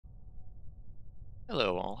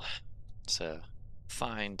Hello all. It's a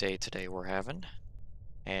fine day today we're having.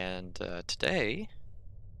 And today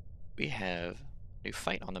we have a new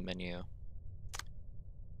fight on the menu.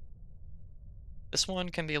 This one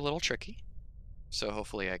can be a little tricky, so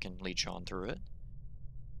hopefully I can lead you on through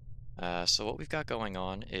it. So what we've got going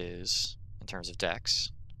on is, in terms of decks,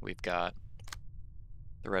 we've got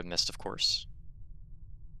the Red Mist, of course.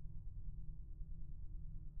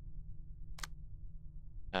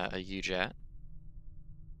 A UJAT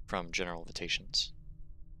from General Invitations.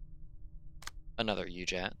 Another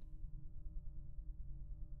UJAT.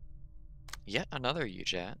 Yet another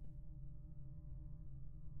UJAT.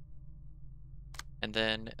 And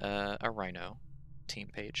then a Rhino team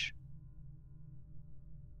page.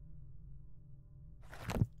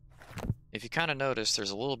 If you kind of notice,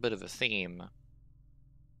 there's a little bit of a theme.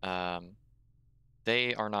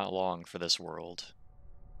 They are not long for this world.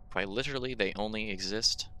 Quite literally, they only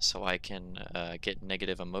exist so I can get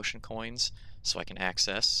negative emotion coins, so I can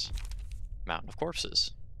access Mountain of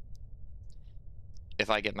Corpses. If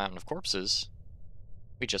I get Mountain of Corpses,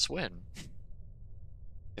 we just win.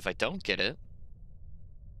 If I don't get it,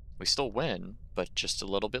 we still win, but just a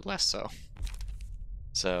little bit less so.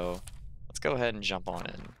 So, let's go ahead and jump on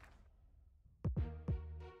in.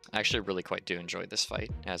 I actually really quite do enjoy this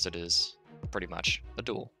fight, as it is pretty much a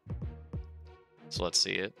duel. So let's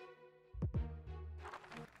see it.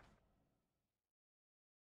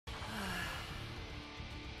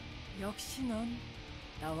 역시 넌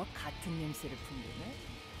나와 같은 냄새를 풍기네.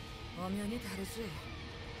 엄연히 다르지.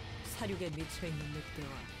 사륙에 미쳐있는 늑대와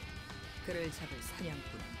그를 잡을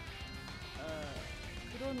사냥꾼.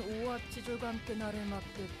 그런 오합지졸과 함께 나를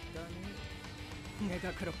맡겠다니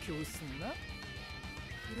내가 그렇게 웃었나?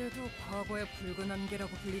 그래도 과거의 붉은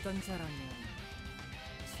안개라고 불리던 자라면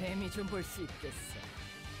재미 좀 볼 수 있겠어.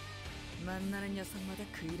 만나는 녀석마다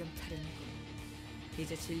그 이름 타령이군.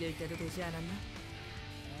 이제 질릴 때도 되지 않았나?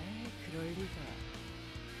 에이, 그럴 리가.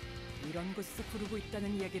 이런 곳에서 부르고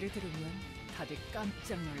있다는 이야기를 들으면 다들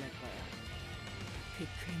깜짝 놀랄 거야. 그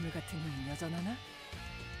괴물 같은 놈 여전하나?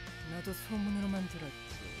 나도 소문으로만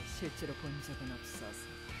들었지 실제로 본 적은 없어서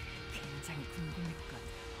굉장히 궁금했거든.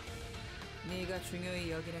 네가 중요히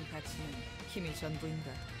여기는 가치는 힘이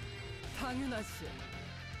전부인가? 당연하지.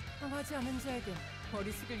 강하지 않은 자에겐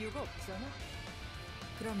머리 숙일 이유가 없잖아.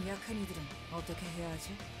 그럼 약한 이들은 어떻게 해야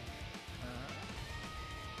하지?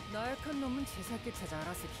 나약한 놈은 제 살길 찾아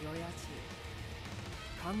알아서 기어야지.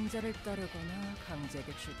 강자를 따르거나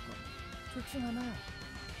강자에게 줄 거나 둘 중 하나야.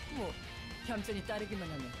 뭐 얌전히 따르기만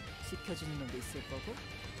하면 지켜주는 놈도 있을 거고.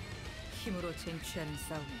 힘으로 쟁취하는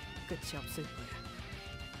싸움은 끝이 없을 거야.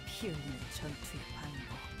 피 흘리는 전투의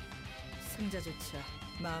반복. 승자조차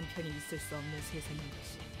마음 편히 있을 수 없는 세상인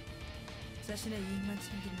것이. 자신의 이익만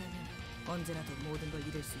챙긴다면 언제라도 모든 걸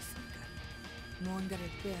잃을 수 있으니까. 무언가를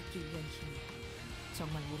빼앗기 위한 힘이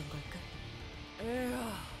정말 옳은 걸까?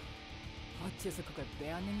 에휴, 어째서 그걸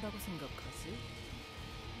빼앗는다고 생각하지?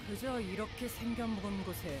 그저 이렇게 생겨먹은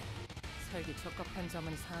곳에 살기 적합한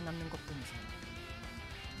자만이 살아남는 것뿐이잖아.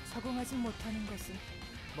 적응하지 못하는 것은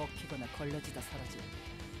먹히거나 걸러지다 사라질.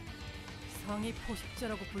 상위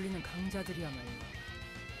포식자라고 불리는 강자들이야말로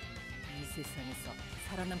이 세상에서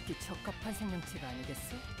살아남기 적합한 생명체가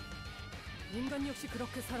아니겠어? 인간 역시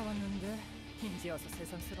그렇게 살아왔는데 이제 와서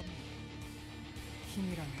새삼스럽네.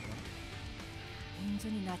 힘이라는 건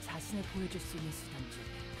온전히 나 자신을 보여줄 수 있는 수단 중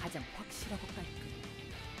가장 확실하고 깔끔.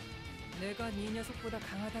 내가 네 녀석보다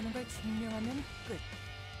강하다는 걸 증명하면 끝.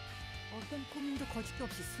 어떤 고민도 거짓도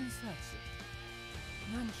없이 순수하지.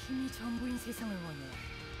 난 힘이 전부인 세상을 원해.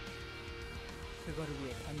 그거를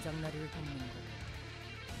위해 단장나리를 돕는 거고.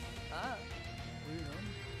 아, 물론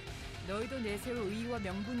너희도 내세울 의의와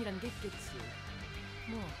명분이란 게 있겠지.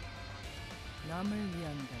 뭐 남을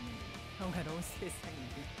위한다면 평화로운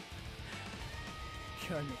세상인데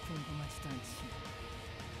별로 궁금하지도 않지.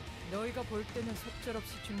 너희가 볼 때는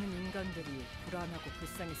속절없이 죽는 인간들이 불안하고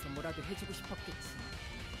불쌍해서 뭐라도 해주고 싶었겠지.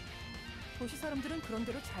 도시 사람들은 그런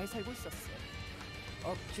대로 잘 살고 있었어.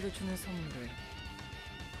 억지로 주는 선물을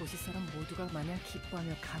도시 사람 모두가 마냥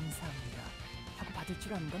기뻐하며 감사합니다 하고 받을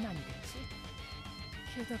줄 아는 건 아니겠지?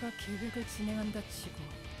 게다가 계획을 진행한다 치고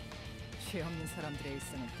죄 없는 사람들의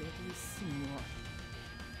일상을 떼고 있으니 뭐.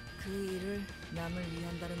 그 일을 남을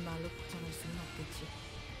위한다는 말로 포장할 수는 없겠지.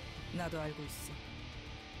 나도 알고 있어.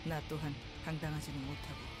 나 또한 당당하지는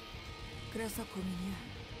못하고. 그래서 고민이야.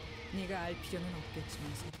 네가 알 필요는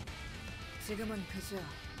없겠지만서도 지금은 그저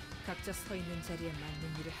각자 서 있는 자리에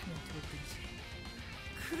맞는 일을 하면 될 뿐이지.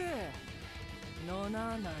 그래,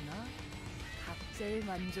 너나 나나 각자의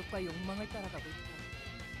만족과 욕망을 따라가고 있다.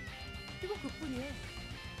 이거 그뿐이야.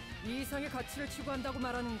 이 이상의 가치를 추구한다고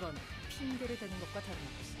말하는 건 핑계를 대는 것과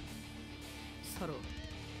다름없어. 서로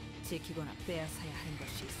지키거나 빼앗아야 하는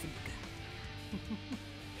것이 있으니까.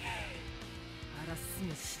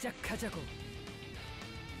 알았으면 시작하자고.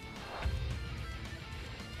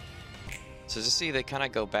 So to see, they kind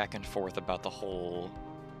of go back and forth about the whole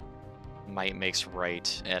might makes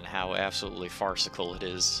right and how absolutely farcical it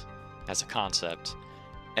is as a concept.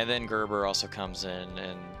 And then Gerber also comes in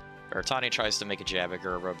or Tanya tries to make a jab at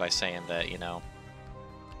Gerber by saying that, you know,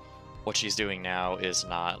 what she's doing now is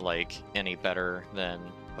not, like, any better than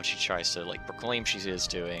what she tries to, like, proclaim she is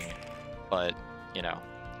doing. But, you know,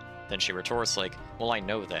 then she retorts, like, well, I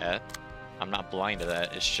know that. I'm not blind to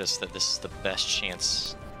that. It's just that this is the best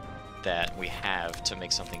chance that we have to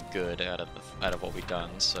make something good out of what we've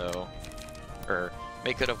done, so... Or,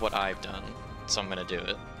 make good of what I've done, so I'm gonna do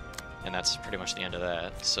it. And that's pretty much the end of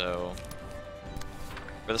that, so...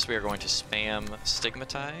 For this we are going to spam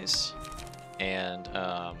Stigmatize, and,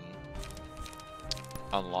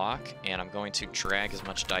 unlock, and I'm going to drag as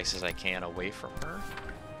much dice as I can away from her,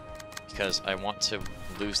 because I want to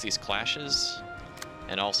lose these clashes,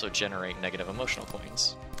 and also generate negative emotional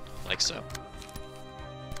coins, like so.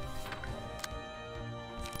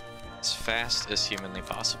 As fast as humanly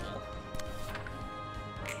possible.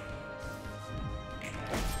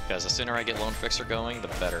 Because the sooner I get Lone Fixer going, the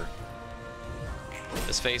better.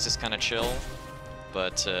 This phase is kind of chill,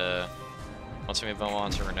 but once we move on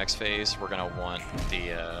to our next phase, we're gonna want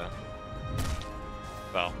the,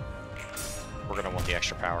 well, we're gonna want the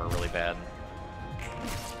extra power really bad.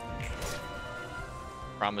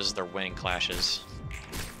 Problem is they're winning clashes.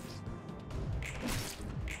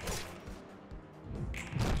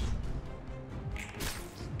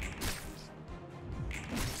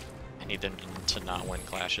 I need them to not win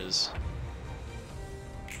clashes.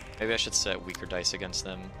 Maybe I should set weaker dice against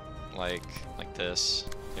them, like this.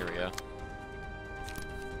 Here we go.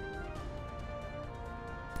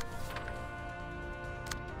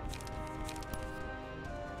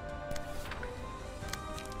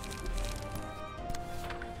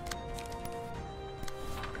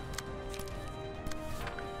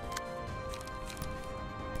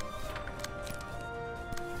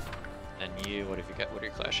 And you, what have you got? What are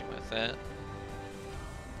you clashing with? That?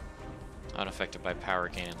 Unaffected by power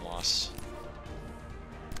gain and loss.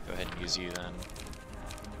 Go ahead and use you then.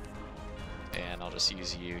 And I'll just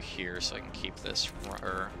use you here so I can keep this,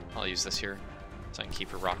 or I'll use this here so I can keep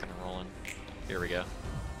her rocking and rolling. Here we go.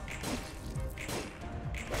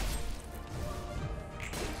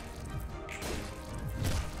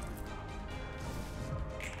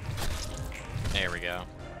 There we go.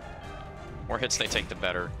 More hits they take, the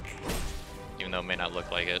better. Even though it may not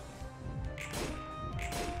look like it.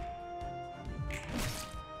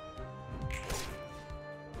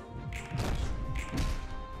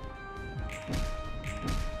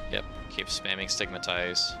 Yep, keep spamming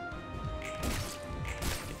Stigmatize.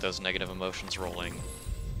 Get those negative emotions rolling.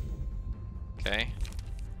 Okay.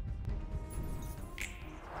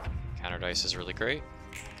 Counter dice is really great.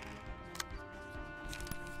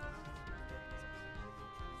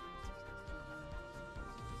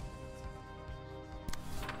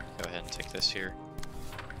 Go ahead and take this here.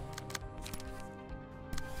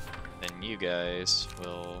 Then you guys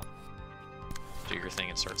will do your thing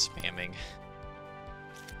and start spamming.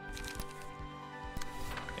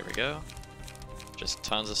 Here we go. Just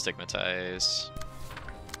tons of Stigmatize.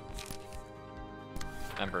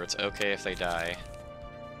 Remember, it's okay if they die.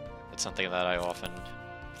 It's something that I often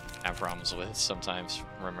have problems with sometimes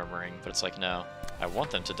remembering, but it's like, no, I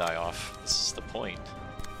want them to die off. This is the point.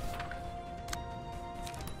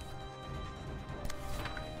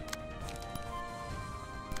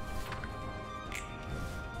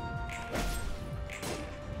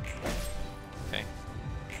 Okay.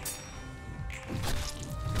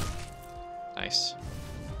 Nice.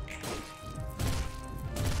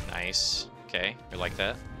 Nice. Okay, we like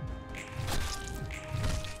that.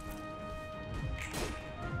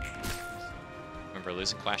 Remember,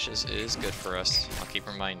 losing clashes is good for us. I'll keep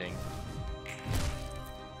reminding.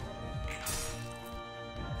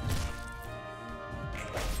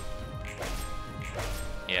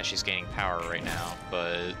 Yeah, she's gaining power right now,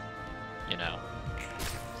 but, you know,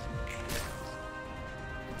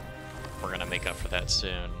 we're gonna make up for that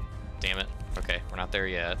soon. Damn it. Okay, we're not there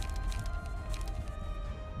yet.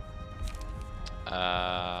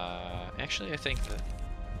 Actually, I think that...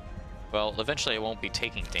 Well, eventually I won't be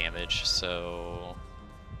taking damage, so...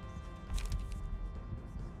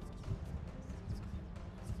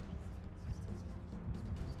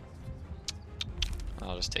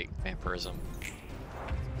 I'll just take Vampirism.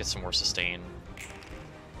 Get some more sustain.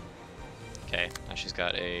 Okay, now she's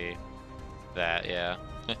got a... that, yeah.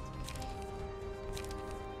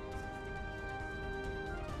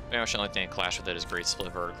 Pretty much the only thing I clash with it is Great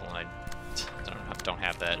Split Vertical, and I don't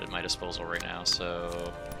have that at my disposal right now,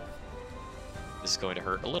 so... this is going to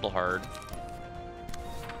hurt a little hard.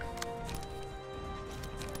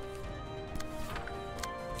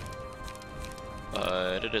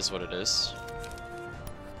 But it is what it is.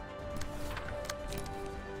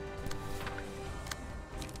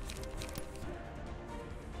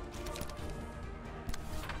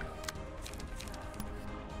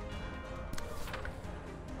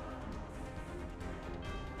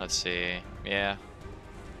 Let's see. Yeah.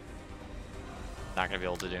 Not gonna be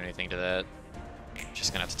able to do anything to that.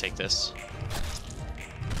 Just gonna have to take this.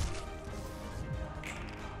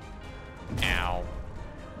 Ow.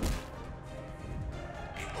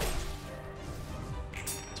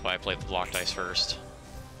 That's why I played the block dice first.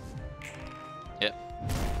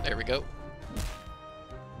 Yep. There we go.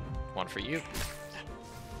 One for you.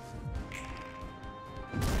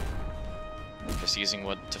 Just using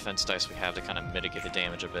what defense dice we have to kind of mitigate the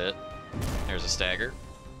damage a bit. There's a stagger.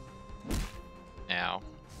 Ow.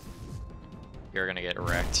 You're gonna get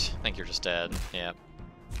wrecked. I think you're just dead. Yep.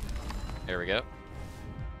 There we go.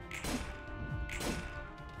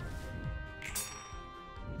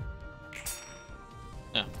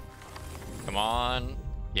 Oh. Come on.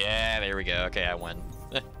 Yeah, there we go. Okay, I win.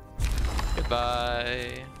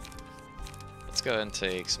 Goodbye. Let's go ahead and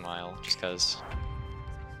take Smile, just cause.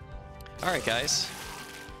 Alright, guys.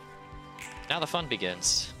 Now the fun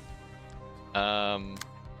begins. I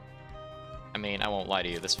mean, I won't lie to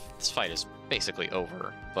you, this fight is basically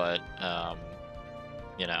over, but,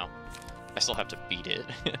 you know, I still have to beat it.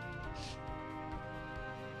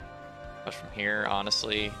 But from here,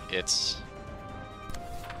 honestly, it's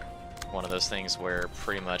one of those things where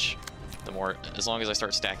pretty much the more, as long as I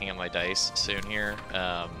start stacking up my dice soon here,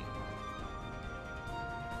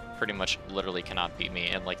 pretty much literally cannot beat me.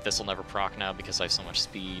 And like, this will never proc now because I have so much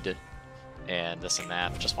speed and this and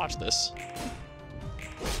that. Just watch this.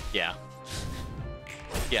 Yeah.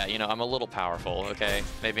 Yeah, you know, I'm a little powerful, okay?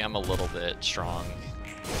 Maybe I'm a little bit strong.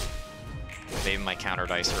 Maybe my counter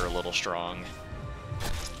dice are a little strong.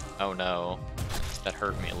 Oh no. That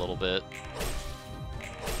hurt me a little bit.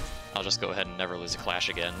 I'll just go ahead and never lose a clash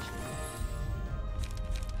again.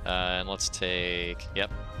 And let's take...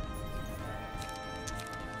 Yep.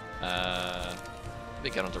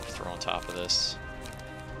 Maybe get him to throw on top of this.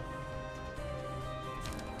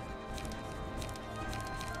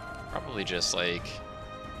 Probably just like...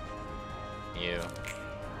 you.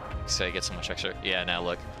 So I get so much extra... Yeah, now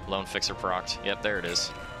look. Lone Fixer procced. Yep, there it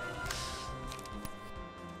is.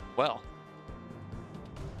 Well.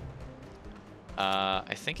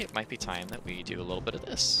 I think it might be time that we do a little bit of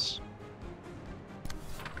this.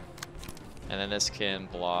 And then this can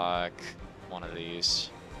block one of these.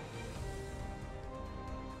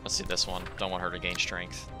 Let's see this one. Don't want her to gain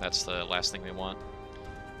strength. That's the last thing we want.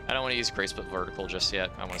 I don't want to use Great Split Vertical just yet.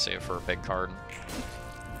 I want to save it for a big card.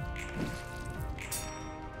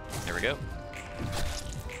 There we go.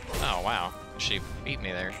 Oh, wow. She beat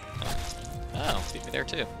me there. Oh, beat me there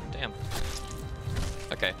too. Damn.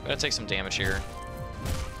 Okay, gotta take some damage here.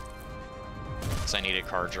 Because I need a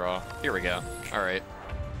card draw. Here we go. Alright.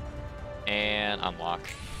 And unlock.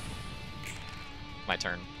 My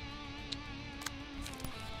turn.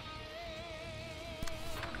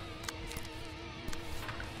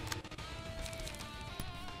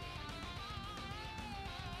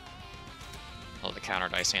 I'll let the counter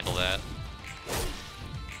dice handle that.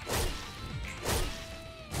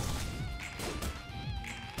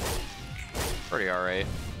 Pretty alright.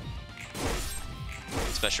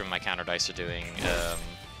 Especially when my counter dice are doing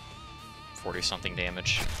 40-something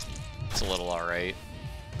damage. It's a little alright.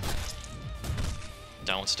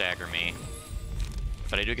 Don't stagger me.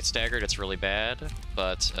 But I do get staggered, it's really bad,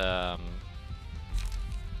 but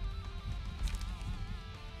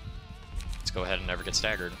let's go ahead and never get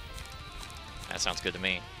staggered. That sounds good to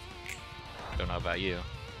me. Don't know about you.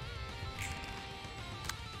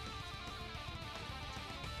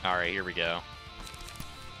 Alright, here we go.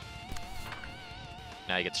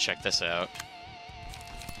 Now you get to check this out.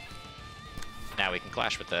 Now we can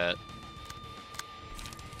clash with that.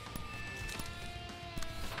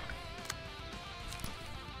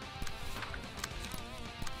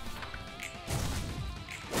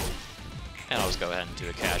 And I'll just go ahead and do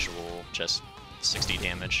a casual, just 60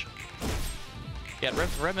 damage. Yeah,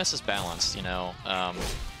 Red Mist is balanced, you know.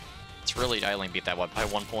 It's really, I only beat that one by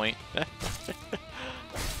 1 point.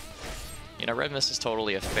 You know, Red Mist is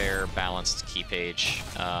totally a fair, balanced key page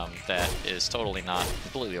that is totally not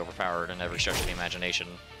completely overpowered in every stretch of the imagination.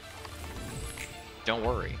 Don't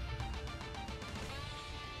worry.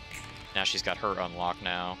 Now she's got her unlocked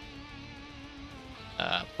now.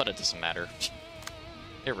 But it doesn't matter.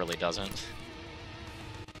 It really doesn't.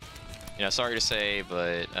 You know, sorry to say,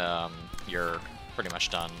 but you're pretty much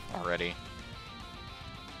done already.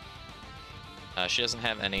 She doesn't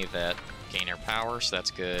have any that gain her power, so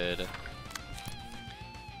that's good.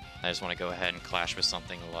 I just want to go ahead and clash with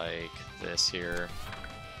something like this here.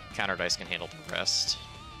 Counter dice can handle the rest.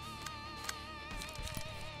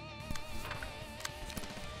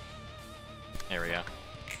 There we go.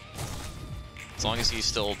 As long as you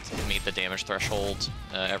still meet the damage threshold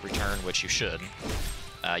every turn, which you should,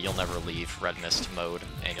 you'll never leave Red Mist mode,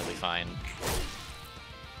 and you'll be fine.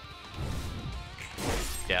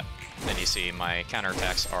 Yeah, and you see my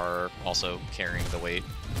counterattacks are also carrying the weight.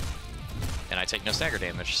 And I take no stagger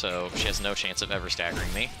damage, so she has no chance of ever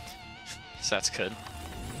staggering me. So that's good.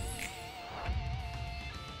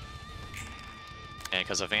 And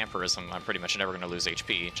because of Vampirism, I'm pretty much never going to lose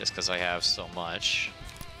HP, just because I have so much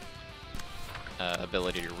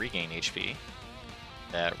ability to regain HP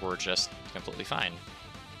that we're just completely fine.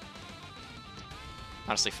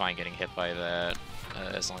 Honestly fine getting hit by that,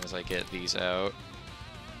 as long as I get these out.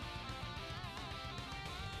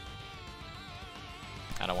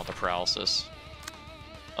 I don't want the paralysis.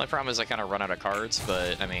 The only problem is I kind of run out of cards,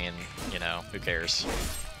 but I mean, you know, who cares?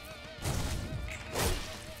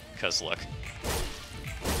 Because look.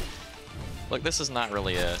 Look, this is not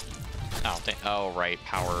really a... Oh, oh, right,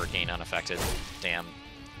 power gain unaffected. Damn,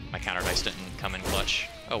 my counter dice didn't come in clutch.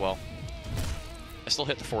 Oh well. I still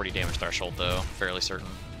hit the 40 damage threshold though, fairly certain.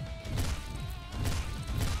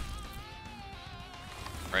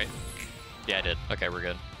 Right? Yeah, I did. Okay, we're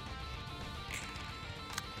good.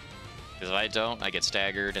 Because if I don't, I get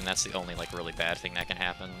staggered, and that's the only, like, really bad thing that can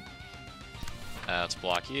happen. Let's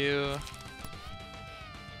block you.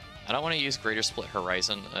 I don't want to use Greater Split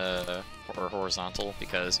Horizon, or Horizontal,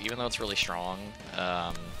 because even though it's really strong,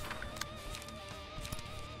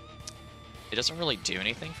 it doesn't really do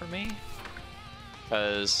anything for me.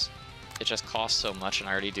 Because it just costs so much, and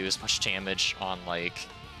I already do as much damage on, like,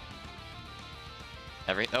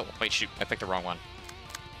 every... Oh, wait, shoot, I picked the wrong one.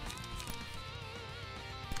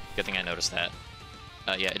 Good thing I noticed that.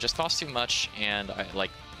 Yeah, it just costs too much, and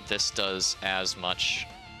this does as much,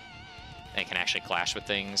 and can actually clash with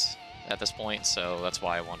things at this point, so that's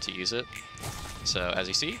why I want to use it. So, as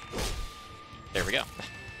you see, there we go.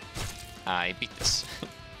 I beat this.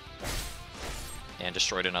 And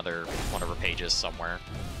destroyed another one of her pages somewhere.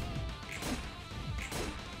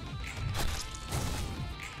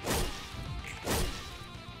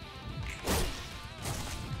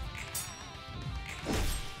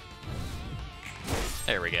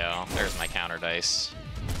 There we go. There's my counter dice.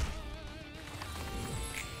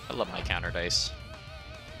 I love my counter dice.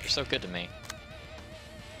 They're so good to me.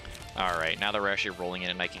 Alright, now that we're actually rolling in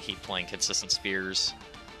and I can keep playing consistent spears.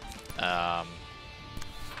 I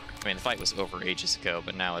mean, the fight was over ages ago,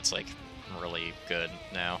 but now it's, like, really good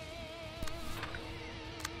now.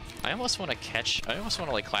 I almost want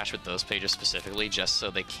to, like, clash with those pages specifically, just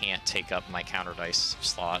so they can't take up my counter dice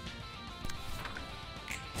slot.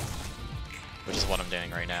 Which is what I'm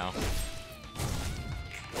doing right now.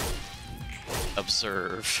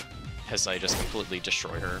 Observe as I just completely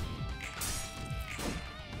destroy her.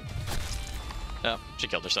 Oh, she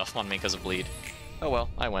killed herself on me because of bleed. Oh well,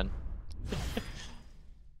 I win.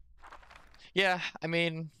 Yeah, I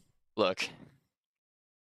mean, look.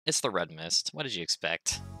 It's the Red Mist. What did you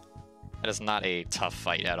expect? That is not a tough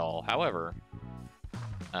fight at all. However,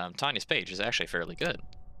 Tanya's page is actually fairly good.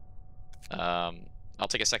 I'll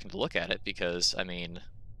take a second to look at it because, I mean,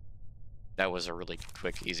 that was a really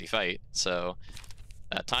quick, easy fight. So,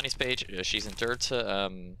 Tanya's page, she's endured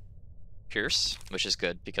to Pierce, which is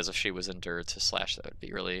good because if she was endured to Slash, that would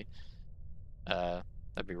be really,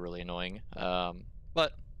 annoying.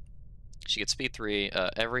 But she gets speed 3.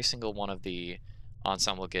 Every single one of the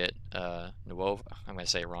Ensemble get Nuovo. I'm going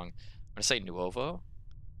to say it wrong. I'm going to say Nuovo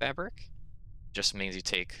fabric. Just means you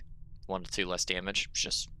take 1 to 2 less damage. It's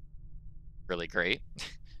just really great.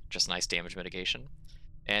 Just nice damage mitigation.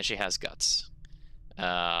 And she has Guts.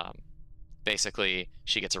 Basically,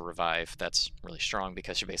 she gets a revive that's really strong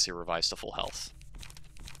because she basically revives to full health.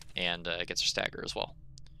 And gets her stagger as well.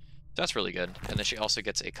 So that's really good. And then she also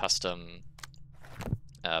gets a custom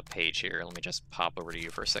page here. Let me just pop over to you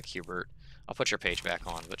for a sec, Hubert. I'll put your page back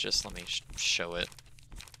on, but just let me show it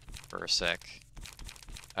for a sec.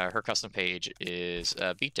 Her custom page is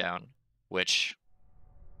Beatdown, which...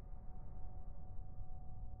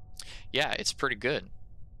 yeah, it's pretty good.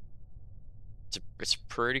 It's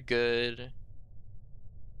pretty good.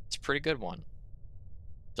 It's a pretty good one.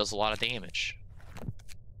 Does a lot of damage.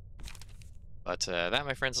 But that,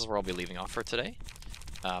 my friends, is where I'll be leaving off for today.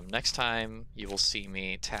 Next time, you will see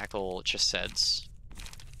me tackle Chised's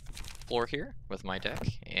floor here with my deck,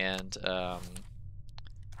 and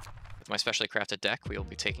with my specially crafted deck, we will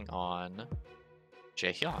be taking on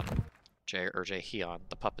Jaehyun, Jaehyun,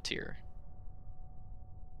 the puppeteer.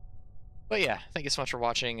 But yeah, thank you so much for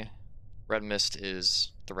watching. Red Mist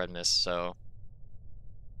is the Red Mist, so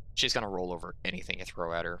she's gonna roll over anything you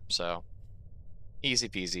throw at her, so easy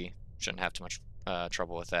peasy. Shouldn't have too much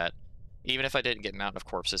trouble with that. Even if I didn't get Mountain of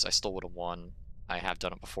Corpses, I still would have won. I have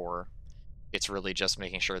done it before. It's really just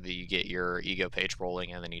making sure that you get your ego page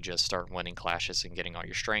rolling, and then you just start winning clashes and getting all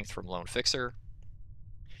your strength from Lone Fixer.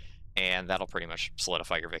 And that'll pretty much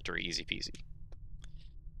solidify your victory, easy peasy.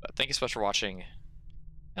 But thank you so much for watching,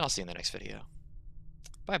 and I'll see you in the next video.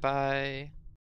 Bye-bye.